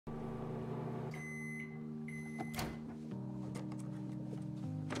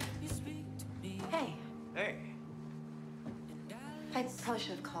I probably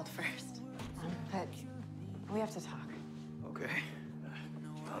should have called first. But we have to talk. Okay.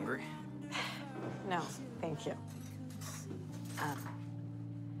 Hungry? No, thank you.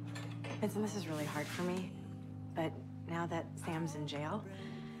 Vincent, this is really hard for me. But now that Sam's in jail,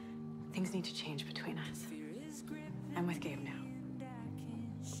 things need to change between us. I'm with Gabe now.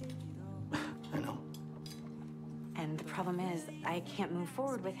 I know. And the problem is, I can't move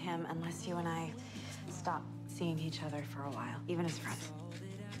forward with him unless you and I stop seeing each other for a while, even as friends.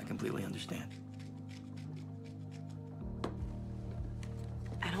 I completely understand.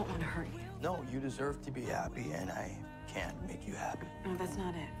 I don't want to hurt you. No, you deserve to be happy, and I can't make you happy. No, that's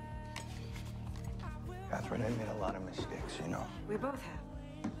not it. Catherine, I made a lot of mistakes, you know. We both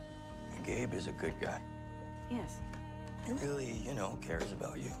have. And Gabe is a good guy. He is. He really, you know, cares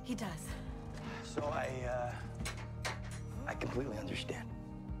about you. He does. So I completely understand.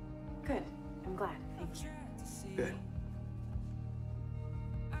 Good. I'm glad. Thank you. Good.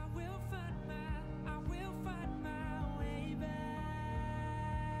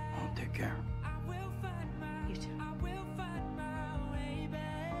 I'll take care.